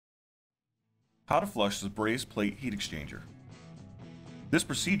How to flush the brazed plate heat exchanger. This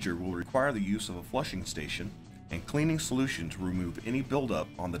procedure will require the use of a flushing station and cleaning solution to remove any buildup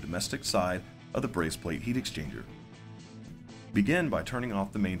on the domestic side of the brazed plate heat exchanger. Begin by turning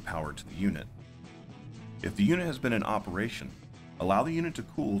off the main power to the unit. If the unit has been in operation, allow the unit to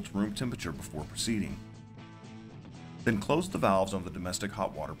cool to room temperature before proceeding. Then close the valves on the domestic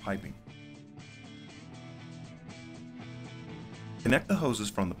hot water piping. Connect the hoses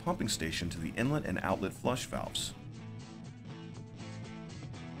from the pumping station to the inlet and outlet flush valves.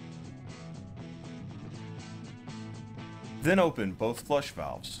 Then open both flush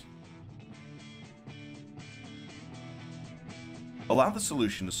valves. Allow the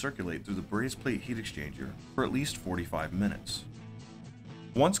solution to circulate through the brazed plate heat exchanger for at least 45 minutes.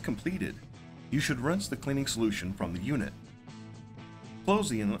 Once completed, you should rinse the cleaning solution from the unit. Close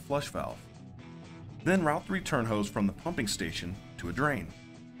the inlet flush valve. Then route the return hose from the pumping station to a drain,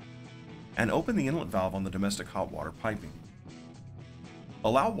 and open the inlet valve on the domestic hot water piping.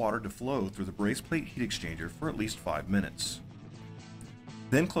 Allow water to flow through the brazed plate heat exchanger for at least 5 minutes.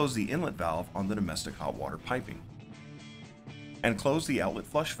 Then close the inlet valve on the domestic hot water piping, and close the outlet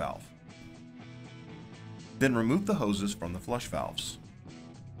flush valve. Then remove the hoses from the flush valves.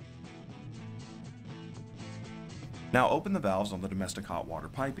 Now open the valves on the domestic hot water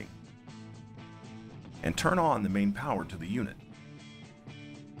piping and turn on the main power to the unit.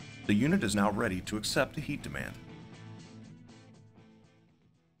 The unit is now ready to accept the heat demand.